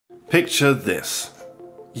Picture this.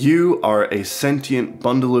 You are a sentient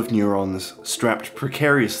bundle of neurons strapped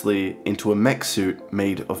precariously into a mech suit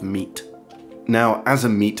made of meat. Now, as a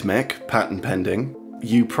meat mech, patent pending,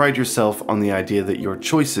 you pride yourself on the idea that your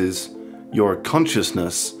choices, your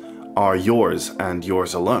consciousness, are yours and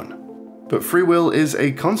yours alone. But free will is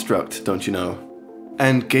a construct, don't you know?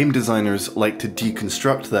 And game designers like to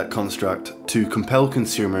deconstruct that construct to compel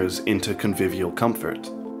consumers into convivial comfort.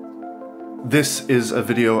 This is a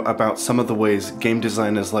video about some of the ways game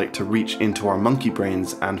designers like to reach into our monkey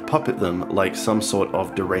brains and puppet them like some sort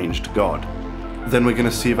of deranged god. Then we're going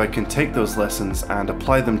to see if I can take those lessons and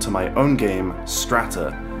apply them to my own game, Strata,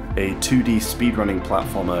 a 2D speedrunning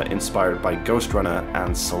platformer inspired by Ghost Runner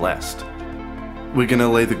and Celeste. We're going to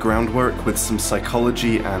lay the groundwork with some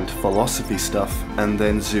psychology and philosophy stuff, and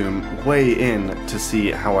then zoom way in to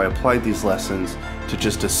see how I applied these lessons to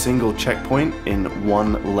just a single checkpoint in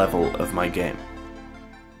one level of my game.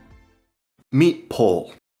 Meet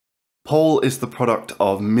Paul. Paul is the product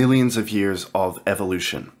of millions of years of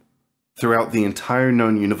evolution. Throughout the entire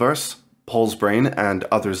known universe, Paul's brain and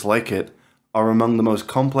others like it are among the most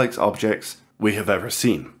complex objects we have ever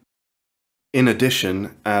seen. In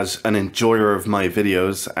addition, as an enjoyer of my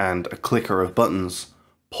videos and a clicker of buttons,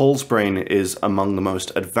 Paul's brain is among the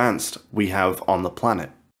most advanced we have on the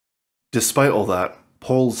planet. Despite all that,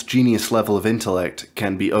 Paul's genius level of intellect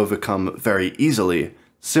can be overcome very easily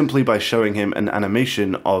simply by showing him an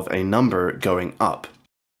animation of a number going up.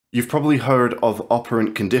 You've probably heard of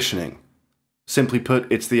operant conditioning. Simply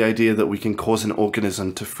put, it's the idea that we can cause an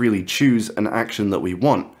organism to freely choose an action that we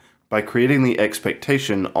want by creating the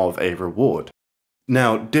expectation of a reward.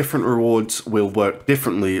 Now, different rewards will work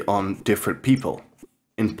differently on different people.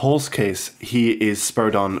 In Paul's case, he is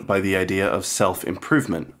spurred on by the idea of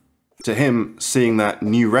self-improvement. To him, seeing that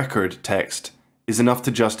new record text is enough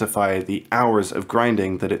to justify the hours of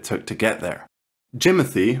grinding that it took to get there.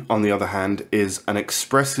 Jimothy, on the other hand, is an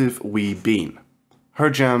expressive wee bean. Her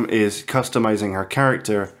jam is customizing her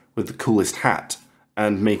character with the coolest hat,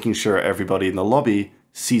 and making sure everybody in the lobby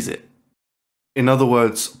sees it. In other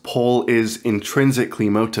words, Paul is intrinsically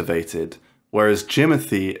motivated, whereas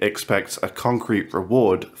Jimothy expects a concrete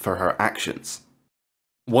reward for her actions.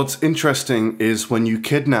 What's interesting is when you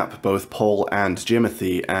kidnap both Paul and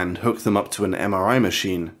Jimothy and hook them up to an MRI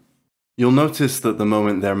machine, you'll notice that the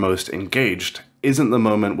moment they're most engaged isn't the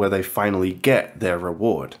moment where they finally get their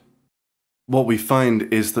reward. What we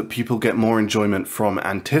find is that people get more enjoyment from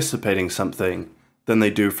anticipating something than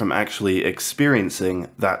they do from actually experiencing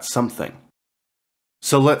that something.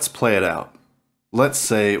 So let's play it out. Let's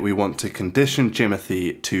say we want to condition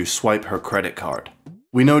Jimothy to swipe her credit card.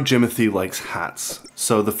 We know Jimothy likes hats,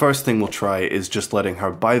 so the first thing we'll try is just letting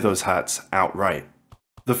her buy those hats outright.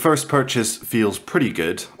 The first purchase feels pretty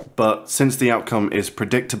good, but since the outcome is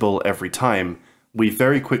predictable every time, we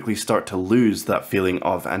very quickly start to lose that feeling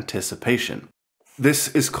of anticipation. This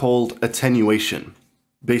is called attenuation.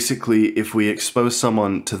 Basically, if we expose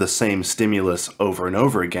someone to the same stimulus over and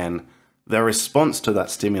over again, their response to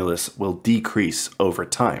that stimulus will decrease over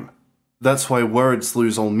time. That's why words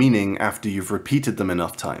lose all meaning after you've repeated them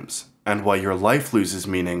enough times, and why your life loses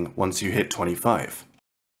meaning once you hit 25.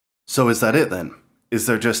 So is that it then? Is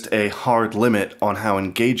there just a hard limit on how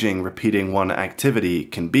engaging repeating one activity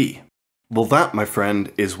can be? Well, that, my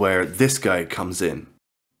friend, is where this guy comes in.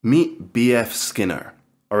 Meet BF Skinner,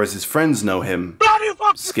 or as his friends know him,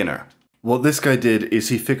 Skinner. What this guy did is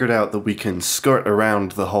he figured out that we can skirt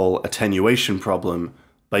around the whole attenuation problem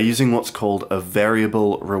by using what's called a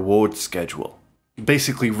variable reward schedule.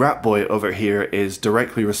 Basically, Ratboy over here is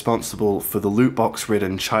directly responsible for the loot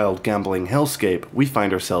box-ridden child gambling hellscape we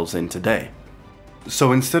find ourselves in today.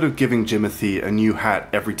 So instead of giving Jimothy a new hat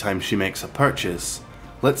every time she makes a purchase,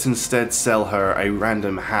 let's instead sell her a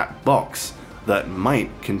random hat box that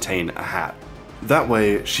might contain a hat. That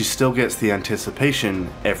way, she still gets the anticipation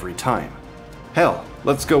every time. Hell,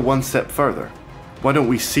 let's go one step further. Why don't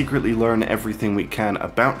we secretly learn everything we can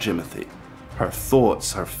about Jimothy? Her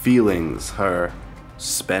thoughts, her feelings, her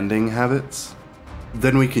spending habits?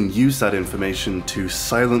 Then we can use that information to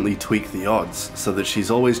silently tweak the odds so that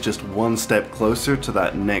she's always just one step closer to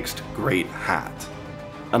that next great hat.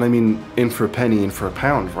 And I mean, in for a penny, in for a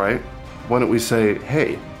pound, right? Why don't we say,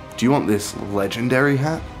 hey, do you want this legendary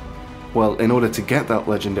hat? Well, in order to get that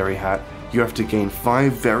legendary hat, you have to gain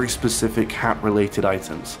 5 very specific hat-related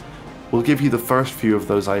items. We'll give you the first few of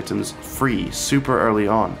those items free super early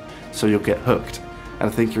on, so you'll get hooked,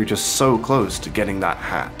 and think you're just so close to getting that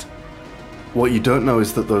hat. What you don't know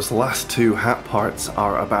is that those last 2 hat parts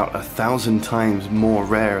are about 1,000 times more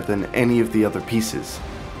rare than any of the other pieces,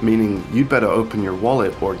 meaning you'd better open your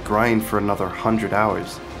wallet or grind for another 100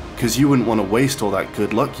 hours, because you wouldn't want to waste all that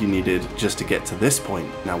good luck you needed just to get to this point,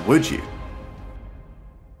 now would you?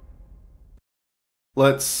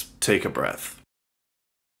 Let's take a breath.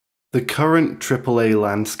 The current AAA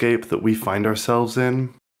landscape that we find ourselves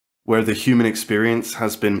in, where the human experience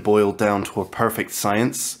has been boiled down to a perfect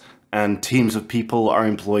science, and teams of people are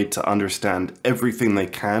employed to understand everything they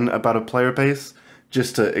can about a player base,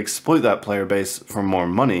 just to exploit that player base for more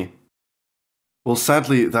money. Well,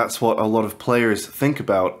 sadly, that's what a lot of players think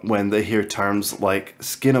about when they hear terms like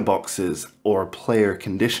Skinner boxes or player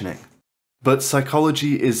conditioning. But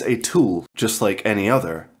psychology is a tool, just like any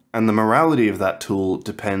other, and the morality of that tool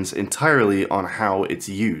depends entirely on how it's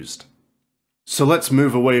used. So let's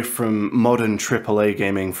move away from modern AAA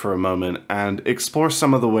gaming for a moment and explore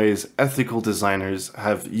some of the ways ethical designers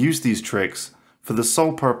have used these tricks for the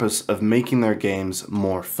sole purpose of making their games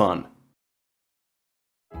more fun.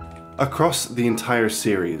 Across the entire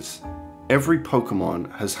series, every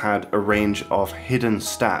Pokemon has had a range of hidden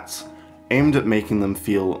stats aimed at making them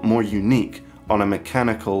feel more unique on a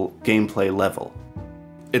mechanical gameplay level.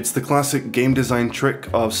 It's the classic game design trick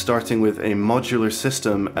of starting with a modular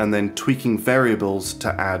system and then tweaking variables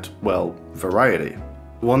to add, well, variety.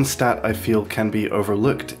 One stat I feel can be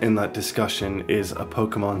overlooked in that discussion is a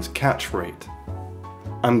Pokemon's catch rate.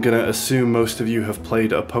 I'm gonna assume most of you have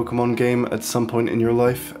played a Pokemon game at some point in your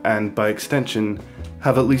life, and by extension,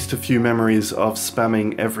 have at least a few memories of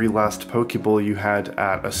spamming every last Pokeball you had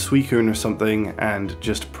at a Suicune or something and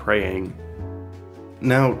just praying.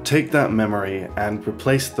 Now take that memory and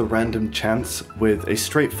replace the random chance with a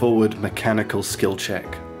straightforward mechanical skill check.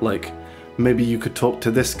 Like, maybe you could talk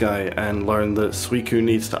to this guy and learn that Suicune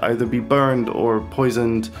needs to either be burned or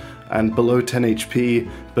poisoned and below 10 HP,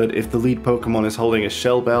 but if the lead Pokemon is holding a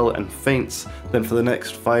Shell Bell and faints, then for the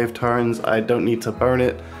next 5 turns I don't need to burn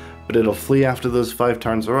it, but it'll flee after those 5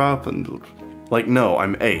 turns are up, and like, no,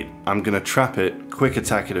 I'm 8. I'm gonna trap it, quick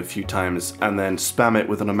attack it a few times, and then spam it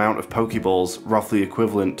with an amount of Pokeballs roughly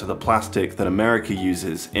equivalent to the plastic that America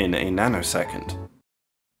uses in a nanosecond.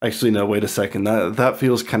 Actually, no, wait a second, that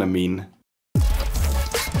feels kinda mean.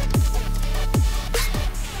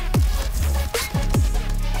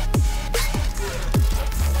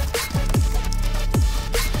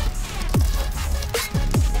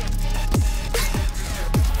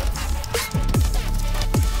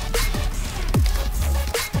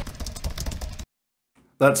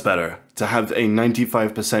 That's better. To have a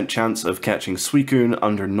 95% chance of catching Suicune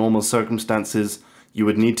under normal circumstances, you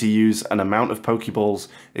would need to use an amount of Pokeballs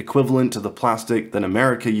equivalent to the plastic that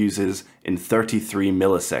America uses in 33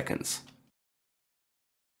 milliseconds.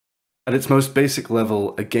 At its most basic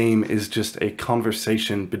level, a game is just a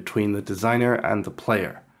conversation between the designer and the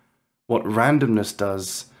player. What randomness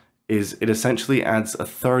does is it essentially adds a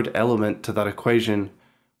third element to that equation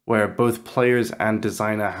where both players and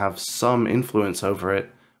designer have some influence over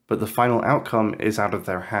it, but the final outcome is out of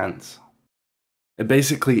their hands. It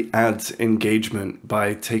basically adds engagement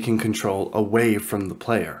by taking control away from the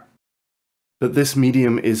player. But this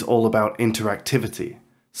medium is all about interactivity,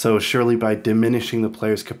 so surely by diminishing the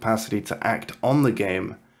player's capacity to act on the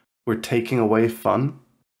game, we're taking away fun?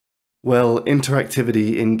 Well,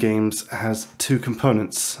 interactivity in games has 2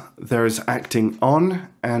 components. There's acting on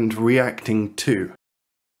and reacting to.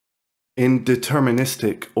 In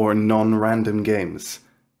deterministic or non-random games,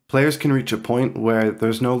 players can reach a point where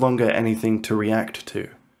there's no longer anything to react to.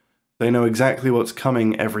 They know exactly what's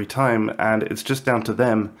coming every time, and it's just down to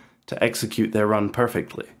them to execute their run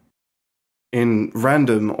perfectly. In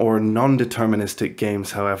random or non-deterministic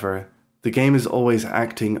games, however, the game is always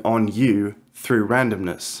acting on you through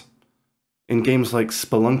randomness. In games like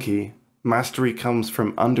Spelunky, mastery comes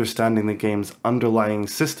from understanding the game's underlying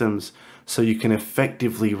systems so you can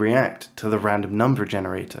effectively react to the random number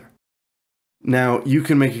generator. Now, you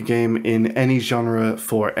can make a game in any genre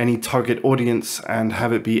for any target audience and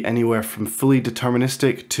have it be anywhere from fully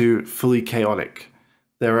deterministic to fully chaotic.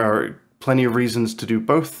 There are plenty of reasons to do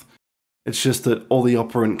both. It's just that all the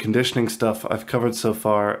operant conditioning stuff I've covered so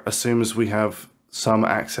far assumes we have some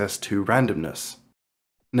access to randomness.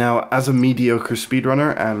 Now, as a mediocre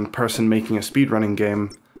speedrunner and person making a speedrunning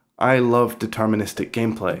game, I love deterministic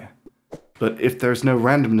gameplay. But if there's no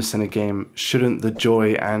randomness in a game, shouldn't the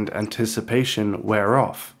joy and anticipation wear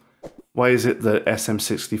off? Why is it that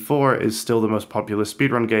SM64 is still the most popular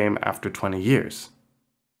speedrun game after 20 years?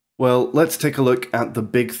 Well, let's take a look at the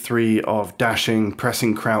big 3 of dashing,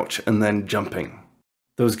 pressing crouch, and then jumping.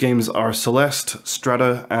 Those games are Celeste,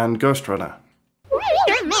 Strata, and Ghost Runner.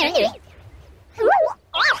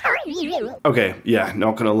 Okay, yeah,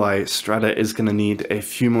 not gonna lie, Strata is gonna need a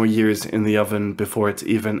few more years in the oven before it's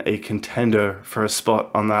even a contender for a spot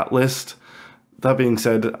on that list. That being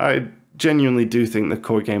said, I genuinely do think the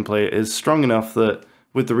core gameplay is strong enough that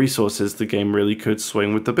with the resources, the game really could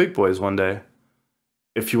swing with the big boys one day.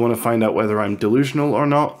 If you want to find out whether I'm delusional or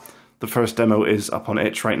not, the first demo is up on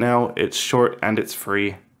itch right now. It's short and it's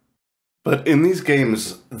free. But in these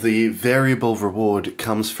games, the variable reward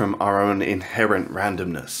comes from our own inherent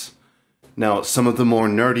randomness. Now, some of the more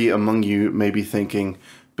nerdy among you may be thinking,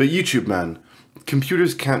 but YouTube man,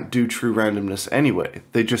 computers can't do true randomness anyway.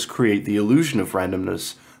 They just create the illusion of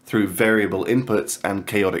randomness through variable inputs and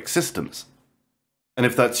chaotic systems. And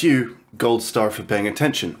if that's you, gold star for paying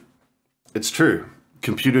attention. It's true.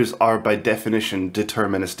 Computers are by definition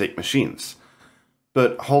deterministic machines.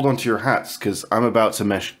 But hold on to your hats, because I'm about to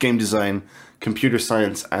mesh game design, computer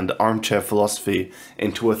science, and armchair philosophy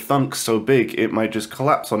into a thunk so big it might just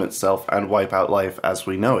collapse on itself and wipe out life as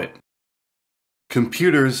we know it.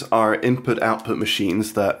 Computers are input-output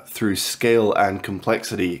machines that, through scale and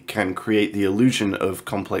complexity, can create the illusion of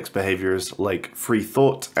complex behaviors like free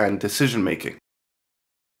thought and decision-making.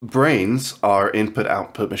 Brains are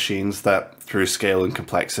input-output machines that, through scale and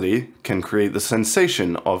complexity, can create the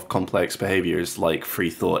sensation of complex behaviors like free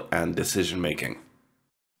thought and decision-making.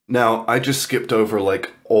 Now, I just skipped over like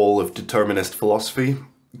all of determinist philosophy.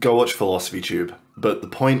 Go watch Philosophy Tube. But the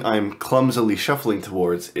point I'm clumsily shuffling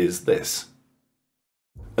towards is this.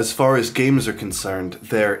 As far as games are concerned,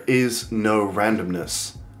 there is no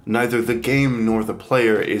randomness. Neither the game nor the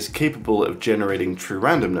player is capable of generating true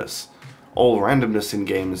randomness. All randomness in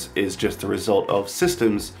games is just a result of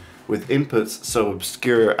systems with inputs so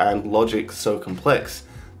obscure and logic so complex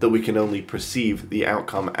that we can only perceive the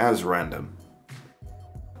outcome as random.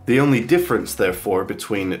 The only difference, therefore,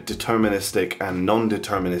 between deterministic and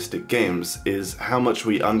non-deterministic games is how much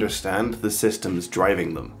we understand the systems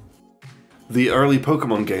driving them. The early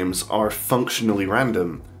Pokemon games are functionally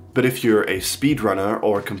random, but if you're a speedrunner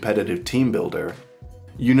or competitive team builder,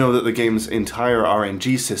 you know that the game's entire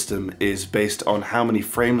RNG system is based on how many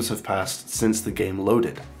frames have passed since the game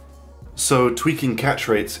loaded. So tweaking catch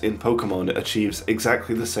rates in Pokemon achieves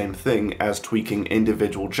exactly the same thing as tweaking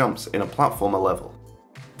individual jumps in a platformer level.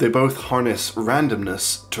 They both harness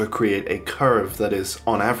randomness to create a curve that is,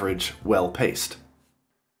 on average, well-paced.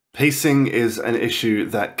 Pacing is an issue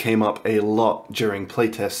that came up a lot during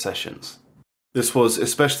playtest sessions. This was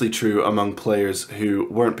especially true among players who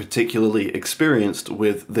weren't particularly experienced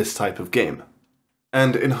with this type of game.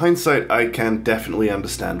 And in hindsight, I can definitely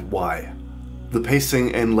understand why. The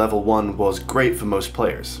pacing in level 1 was great for most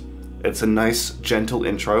players. It's a nice, gentle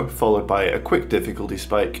intro, followed by a quick difficulty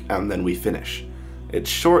spike, and then we finish. It's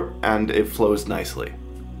short, and it flows nicely.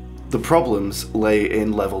 The problems lay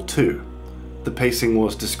in level 2. The pacing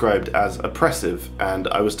was described as oppressive, and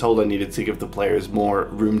I was told I needed to give the players more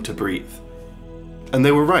room to breathe. And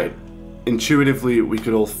they were right. Intuitively, we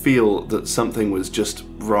could all feel that something was just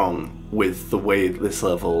wrong with the way this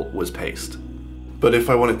level was paced. But if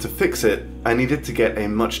I wanted to fix it, I needed to get a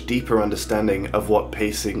much deeper understanding of what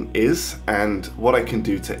pacing is and what I can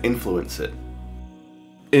do to influence it.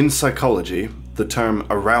 In psychology, the term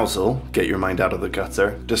arousal, get your mind out of the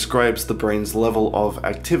gutter, describes the brain's level of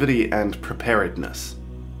activity and preparedness.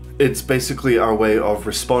 It's basically our way of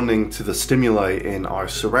responding to the stimuli in our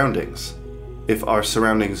surroundings. If our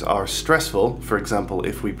surroundings are stressful, for example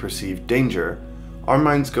if we perceive danger, our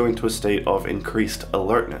minds go into a state of increased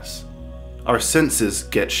alertness. Our senses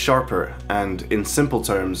get sharper, and in simple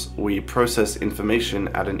terms, we process information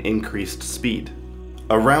at an increased speed.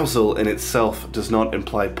 Arousal in itself does not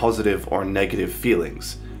imply positive or negative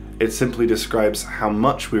feelings. It simply describes how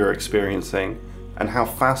much we are experiencing and how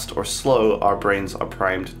fast or slow our brains are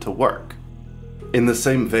primed to work. In the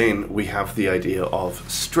same vein, we have the idea of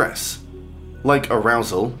stress. Like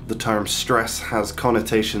arousal, the term stress has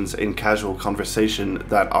connotations in casual conversation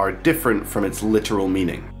that are different from its literal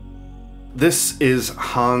meaning. This is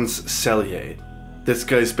Hans Selye. This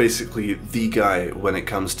guy's basically the guy when it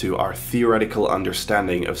comes to our theoretical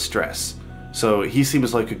understanding of stress, so he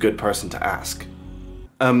seems like a good person to ask.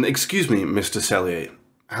 Excuse me, Mr. Selye,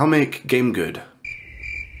 how make game good?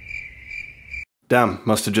 Damn,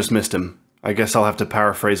 must have just missed him. I guess I'll have to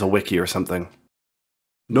paraphrase a wiki or something.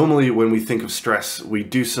 Normally, when we think of stress, we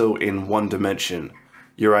do so in one dimension.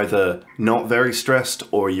 You're either not very stressed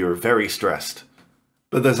or you're very stressed.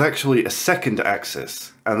 But there's actually a second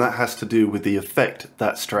axis, and that has to do with the effect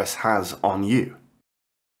that stress has on you.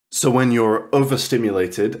 So when you're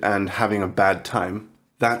overstimulated and having a bad time,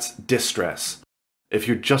 that's distress. If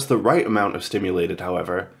you're just the right amount of stimulated,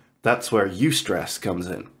 however, that's where eustress comes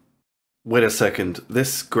in. Wait a second,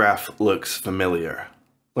 this graph looks familiar.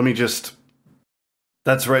 Let me just...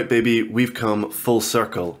 That's right, baby, we've come full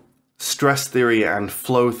circle. Stress theory and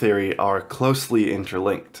flow theory are closely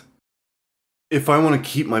interlinked. If I want to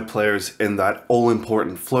keep my players in that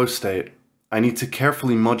all-important flow state, I need to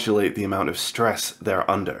carefully modulate the amount of stress they're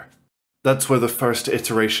under. That's where the first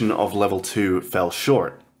iteration of level 2 fell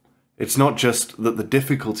short. It's not just that the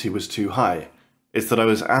difficulty was too high, it's that I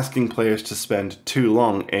was asking players to spend too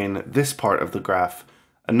long in this part of the graph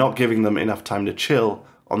and not giving them enough time to chill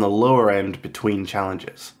on the lower end between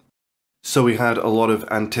challenges. So we had a lot of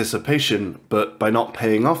anticipation, but by not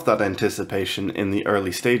paying off that anticipation in the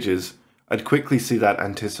early stages, I'd quickly see that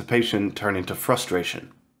anticipation turn into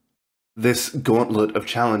frustration. This gauntlet of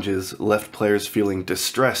challenges left players feeling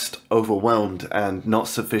distressed, overwhelmed, and not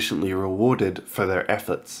sufficiently rewarded for their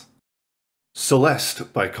efforts.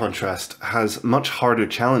 Celeste, by contrast, has much harder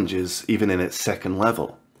challenges even in its second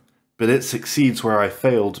level, but it succeeds where I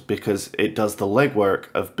failed because it does the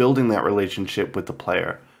legwork of building that relationship with the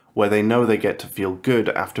player, where they know they get to feel good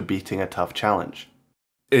after beating a tough challenge.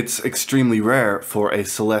 It's extremely rare for a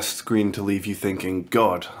Celeste screen to leave you thinking,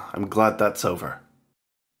 God, I'm glad that's over.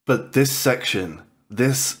 But this section,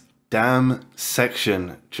 this damn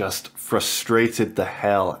section, just frustrated the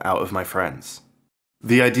hell out of my friends.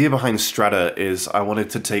 The idea behind Strata is I wanted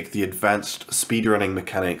to take the advanced speedrunning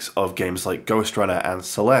mechanics of games like Ghost Runner and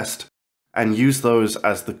Celeste and use those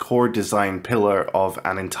as the core design pillar of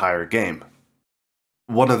an entire game.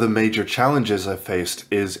 One of the major challenges I've faced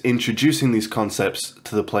is introducing these concepts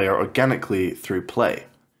to the player organically through play.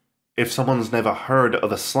 If someone's never heard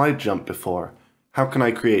of a slide jump before, how can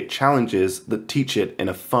I create challenges that teach it in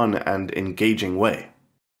a fun and engaging way?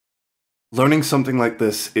 Learning something like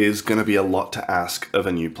this is going to be a lot to ask of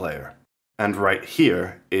a new player, and right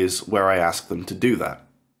here is where I ask them to do that.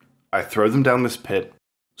 I throw them down this pit,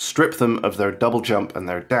 strip them of their double jump and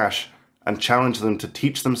their dash, and challenge them to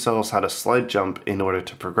teach themselves how to slide jump in order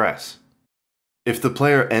to progress. If the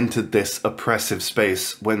player entered this oppressive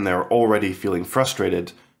space when they're already feeling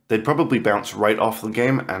frustrated, they'd probably bounce right off the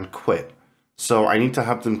game and quit, so I need to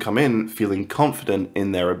have them come in feeling confident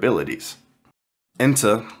in their abilities.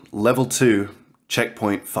 Enter Level 2,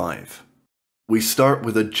 Checkpoint 5. We start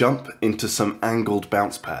with a jump into some angled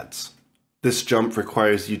bounce pads. This jump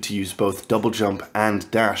requires you to use both double jump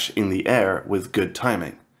and dash in the air with good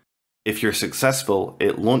timing. If you're successful,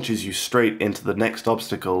 it launches you straight into the next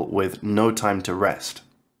obstacle with no time to rest.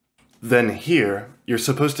 Then here, you're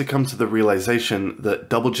supposed to come to the realization that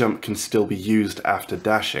double jump can still be used after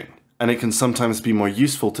dashing, and it can sometimes be more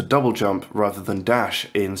useful to double jump rather than dash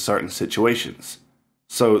in certain situations.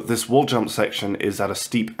 So this wall jump section is at a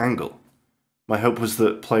steep angle. My hope was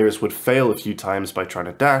that players would fail a few times by trying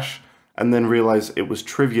to dash, and then realize it was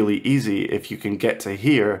trivially easy if you can get to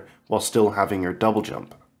here while still having your double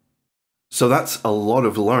jump. So that's a lot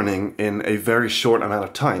of learning in a very short amount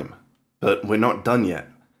of time, but we're not done yet,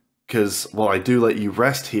 because while I do let you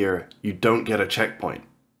rest here, you don't get a checkpoint.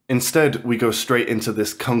 Instead, we go straight into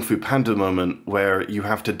this Kung Fu Panda moment where you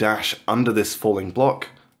have to dash under this falling block,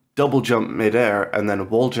 double jump mid-air, and then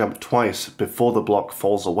wall jump twice before the block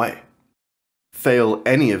falls away. Fail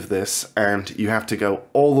any of this, and you have to go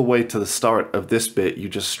all the way to the start of this bit you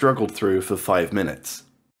just struggled through for 5 minutes.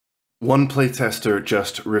 One playtester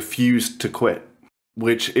just refused to quit,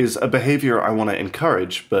 which is a behavior I want to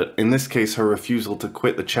encourage, but in this case her refusal to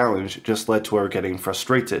quit the challenge just led to her getting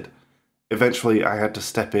frustrated. Eventually I had to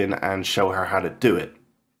step in and show her how to do it.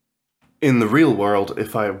 In the real world,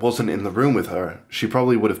 if I wasn't in the room with her, she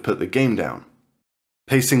probably would have put the game down.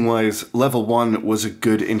 Pacing-wise, Level 1 was a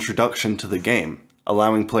good introduction to the game,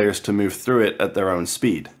 allowing players to move through it at their own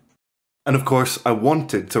speed. And of course, I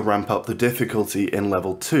wanted to ramp up the difficulty in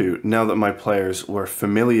Level 2 now that my players were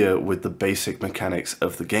familiar with the basic mechanics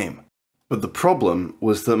of the game. But the problem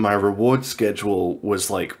was that my reward schedule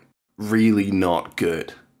was really not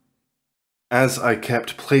good. As I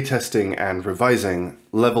kept playtesting and revising,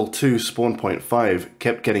 Level 2 Spawn Point 5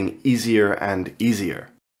 kept getting easier and easier.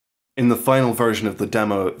 In the final version of the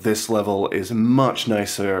demo, this level is much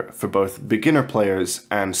nicer for both beginner players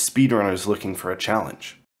and speedrunners looking for a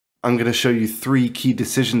challenge. I'm going to show you 3 key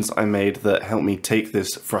decisions I made that helped me take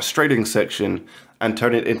this frustrating section and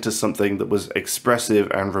turn it into something that was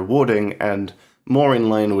expressive and rewarding and more in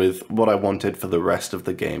line with what I wanted for the rest of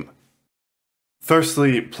the game.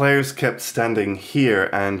 Firstly, players kept standing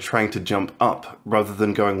here and trying to jump up rather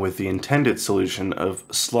than going with the intended solution of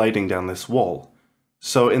sliding down this wall.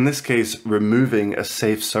 So in this case, removing a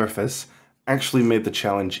safe surface actually made the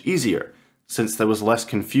challenge easier, since there was less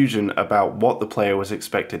confusion about what the player was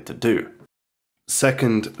expected to do.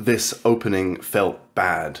 Second, this opening felt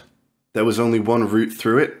bad. There was only one route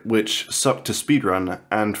through it, which sucked to speedrun,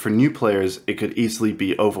 and for new players it could easily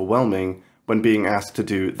be overwhelming when being asked to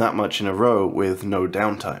do that much in a row with no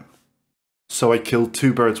downtime. So I killed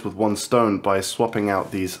two birds with one stone by swapping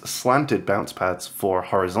out these slanted bounce pads for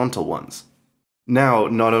horizontal ones. Now,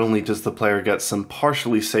 not only does the player get some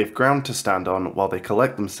partially safe ground to stand on while they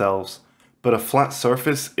collect themselves, but a flat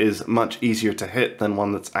surface is much easier to hit than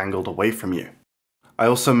one that's angled away from you. I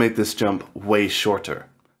also made this jump way shorter.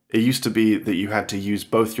 It used to be that you had to use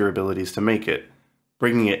both your abilities to make it.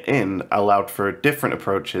 Bringing it in allowed for different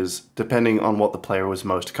approaches depending on what the player was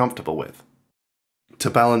most comfortable with. To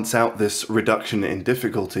balance out this reduction in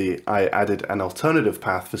difficulty, I added an alternative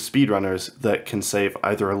path for speedrunners that can save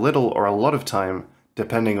either a little or a lot of time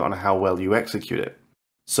depending on how well you execute it.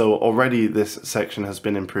 So already this section has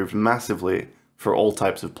been improved massively for all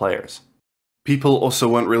types of players. People also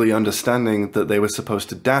weren't really understanding that they were supposed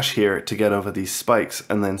to dash here to get over these spikes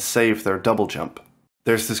and then save their double jump.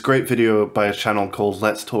 There's this great video by a channel called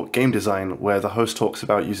Let's Talk Game Design where the host talks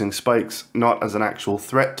about using spikes not as an actual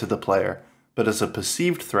threat to the player, but as a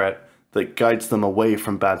perceived threat that guides them away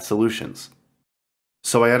from bad solutions.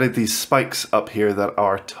 So I added these spikes up here that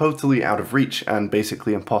are totally out of reach and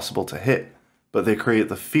basically impossible to hit, but they create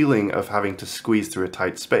the feeling of having to squeeze through a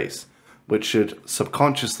tight space, which should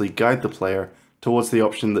subconsciously guide the player towards the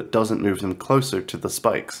option that doesn't move them closer to the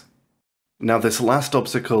spikes. Now this last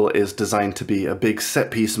obstacle is designed to be a big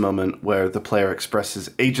set-piece moment where the player expresses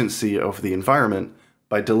agency over the environment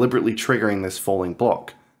by deliberately triggering this falling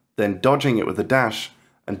block, then dodging it with a dash,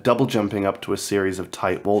 and double jumping up to a series of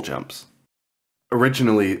tight wall jumps.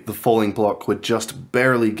 Originally, the falling block would just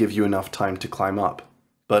barely give you enough time to climb up,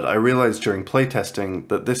 but I realized during playtesting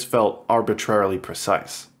that this felt arbitrarily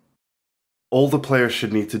precise. All the players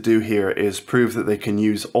should need to do here is prove that they can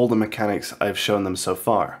use all the mechanics I've shown them so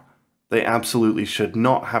far. They absolutely should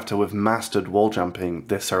not have to have mastered wall jumping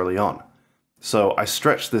this early on. So I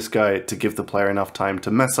stretched this guy to give the player enough time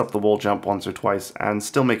to mess up the wall jump once or twice and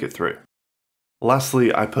still make it through.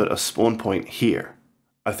 Lastly, I put a spawn point here.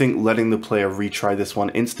 I think letting the player retry this one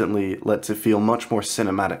instantly lets it feel much more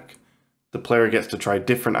cinematic. The player gets to try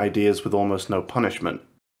different ideas with almost no punishment.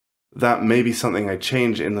 That may be something I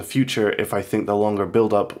change in the future if I think the longer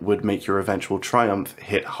build-up would make your eventual triumph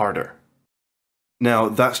hit harder. Now,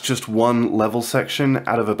 that's just one level section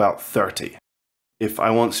out of about 30. If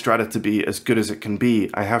I want Strata to be as good as it can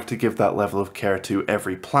be, I have to give that level of care to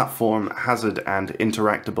every platform, hazard, and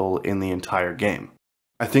interactable in the entire game.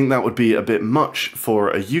 I think that would be a bit much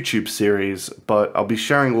for a YouTube series, but I'll be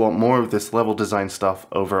sharing a lot more of this level design stuff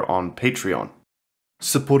over on Patreon.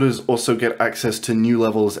 Supporters also get access to new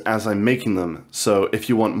levels as I'm making them, so if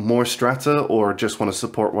you want more Strata or just want to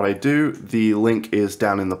support what I do, the link is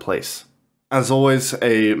down in the place. As always,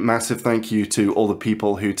 a massive thank you to all the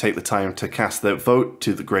people who take the time to cast their vote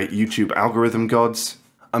to the great YouTube algorithm gods.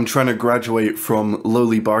 I'm trying to graduate from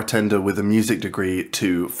lowly bartender with a music degree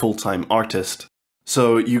to full-time artist,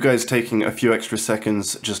 so you guys taking a few extra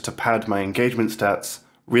seconds just to pad my engagement stats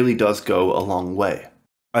really does go a long way.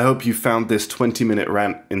 I hope you found this 20-minute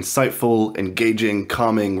rant insightful, engaging,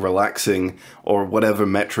 calming, relaxing, or whatever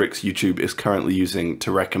metrics YouTube is currently using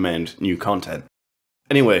to recommend new content.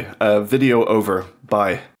 Anyway, video over.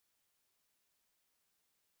 Bye.